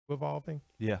evolving.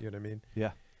 Yeah. You know what I mean?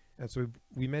 Yeah. And so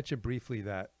we mentioned briefly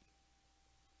that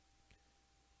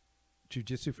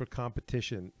jiu-jitsu for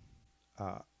competition,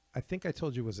 I think I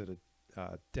told you was it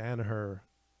a Danaher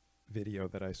video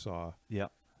that I saw Yeah.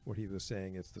 where he was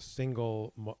saying it's the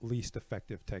single least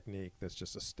effective technique that's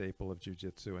just a staple of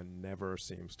jiu-jitsu and never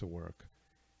seems to work.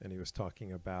 And he was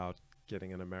talking about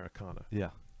getting an Americana.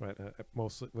 Yeah. Right.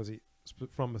 Mostly, was he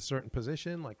from a certain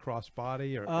position, like cross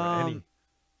body or any?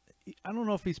 I don't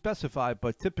know if he specified,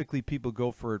 but typically people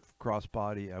go for it cross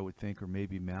body, I would think, or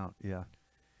maybe mount. Yeah.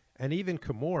 And even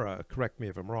Kimura, correct me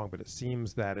if I'm wrong, but it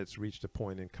seems that it's reached a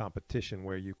point in competition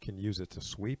where you can use it to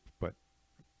sweep, but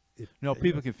no,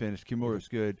 people can finish. Kimura is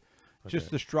good. Okay.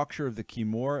 Just the structure of the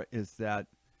Kimura is that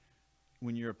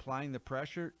when you're applying the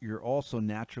pressure, you're also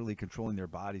naturally controlling their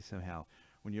body somehow.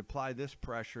 When you apply this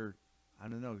pressure, I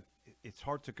don't know, it's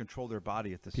hard to control their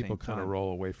body at the same time. People kind of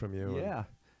roll away from you. Yeah.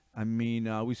 I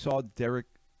mean, we saw Derek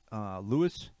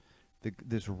Lewis,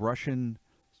 this Russian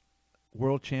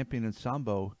world champion in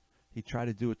Sambo. He tried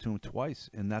to do it to him twice,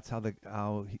 and that's how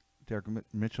Derek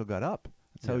Mitchell got up.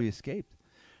 That's how he escaped.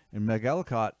 And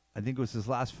McEllicott, I think it was his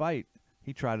last fight,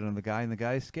 he tried it on the guy, and the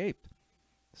guy escaped.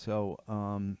 So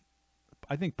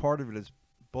I think part of it is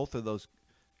both of those,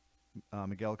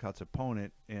 McEllicott's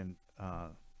opponent and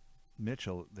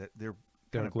Mitchell, that they're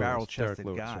kind of barrel-chested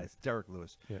guys. Right. Derek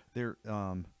Lewis. Yeah. They're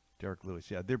Derek Lewis.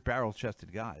 Yeah, they're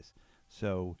barrel-chested guys.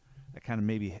 So that kind of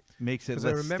maybe makes it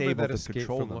less stable to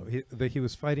control them. He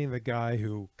was fighting the guy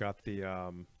who got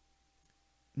the.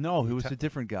 No, he was a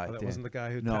different guy. Oh, that wasn't the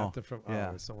guy who tapped it from. Oh,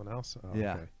 it was someone else. Oh,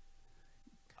 yeah. Okay.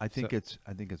 I think it's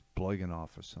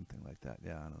Bloiganov or something like that.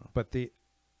 Yeah, I don't know. But the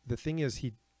thing is,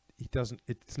 he doesn't.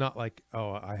 It's not like,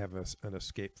 oh, I have an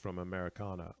escape from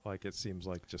Americana. Like it seems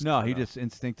like just. No, he just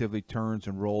instinctively turns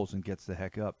and rolls and gets the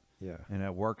heck up. Yeah. And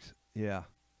it works. Yeah.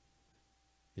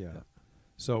 Yeah.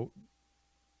 So,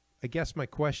 I guess my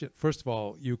question, first of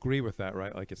all, you agree with that,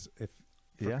 right? Like it's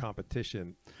for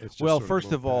competition. It's just well,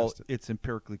 first of all, it's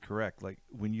empirically correct. Like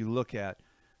when you look at,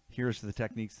 here's the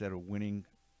techniques that are winning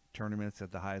tournaments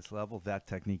at the highest level, that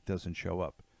technique doesn't show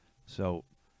up. So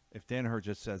if Danaher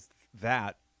just says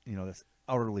that, that's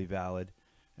utterly valid,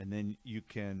 and then you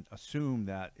can assume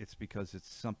that it's because it's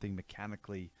something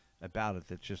mechanically about it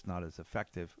that's just not as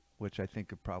effective, which I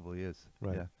think it probably is.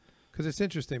 Right. Yeah. Because it's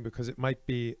interesting because it might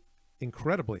be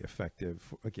incredibly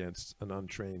effective against an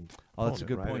untrained opponent, that's a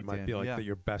good right? point, It might be like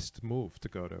your best move to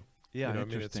go to. Yeah,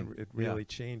 interesting. It really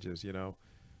changes,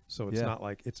 So it's not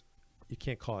like you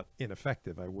can't call it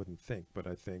ineffective, I wouldn't think, but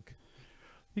I think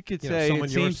you could say it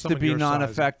seems to be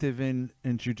non-effective in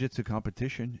jiu-jitsu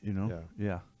competition,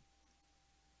 Yeah.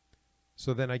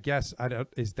 So then I guess,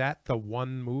 is that the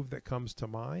one move that comes to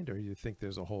mind, or you think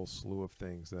there's a whole slew of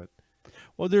things that...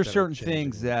 Well, there's certain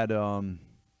things that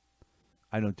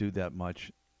I don't do that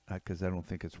much because I don't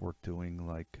think it's worth doing.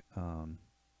 Like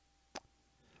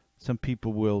some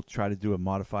people will try to do a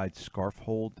modified scarf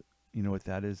hold. You know what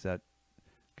that is? That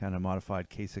kind of modified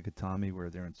Keisagatami where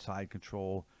they're in side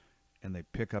control and they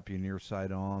pick up your near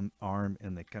side arm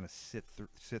and they kind of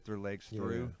sit their legs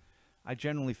through. I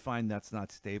generally find that's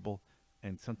not stable,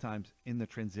 and sometimes in the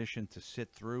transition to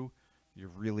sit through, you're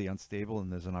really unstable,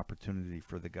 and there's an opportunity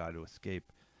for the guy to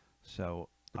escape. So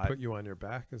they put you on your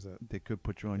back? Is that? They could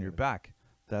put you on your back.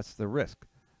 That's the risk.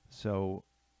 So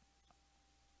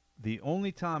the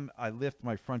only time I lift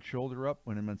my front shoulder up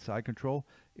when I'm in side control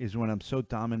is when I'm so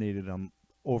dominated I'm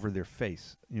over their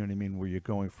face. You know what I mean? Where you're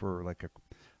going for like a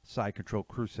side control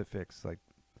crucifix, like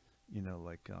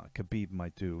Khabib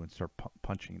might do, and start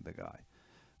punching the guy.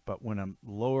 But when I'm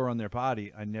lower on their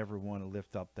body, I never want to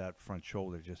lift up that front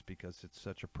shoulder just because it's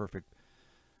such a perfect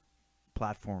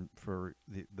platform for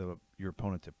your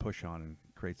opponent to push on and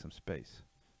create some space.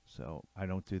 So I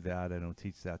don't do that. I don't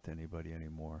teach that to anybody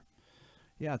anymore.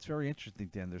 Yeah, it's very interesting,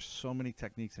 Dan. There's so many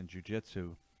techniques in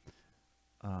jiu-jitsu.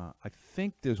 I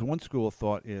think there's one school of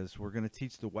thought is we're going to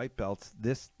teach the white belts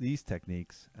these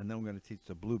techniques, and then we're going to teach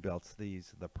the blue belts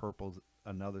these, the purples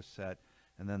another set,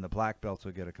 and then the black belts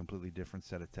will get a completely different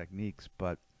set of techniques.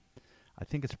 But I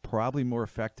think it's probably more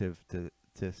effective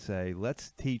to say,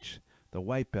 let's teach the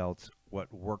white belts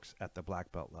what works at the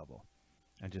black belt level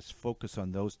and just focus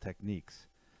on those techniques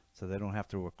so they don't have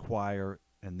to acquire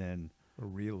and then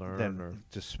relearn or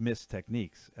dismiss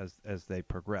techniques as they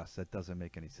progress. That doesn't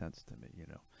make any sense to me.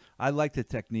 I like the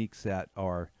techniques that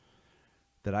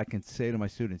I can say to my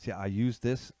students, yeah, I use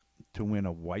this to win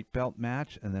a white belt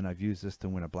match, and then I've used this to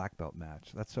win a black belt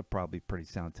match. That's a probably pretty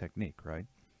sound technique, right?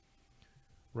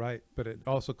 Right, but it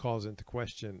also calls into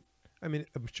question, I mean,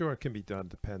 I'm sure it can be done,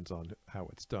 depends on how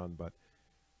it's done, but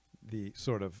the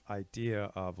sort of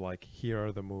idea of like, here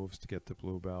are the moves to get to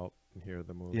blue belt, and here are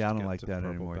the moves. Yeah, I to don't get like to that purple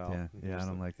anymore. belt, Yeah, and yeah, I here's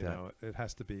don't like you that. know, it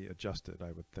has to be adjusted,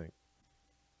 I would think.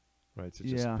 Right? To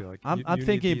Yeah, just be like, I'm you need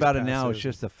thinking these about it now. It's passes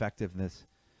just effectiveness.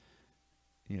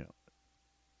 You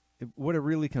know, what it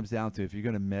really comes down to, if you're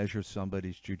going to measure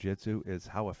somebody's jiu-jitsu, is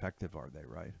how effective are they,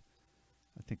 right?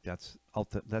 I think that's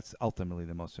ultimately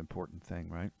the most important thing,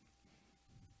 right?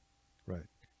 right?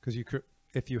 Because you could,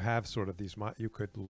 if you have sort of these, you could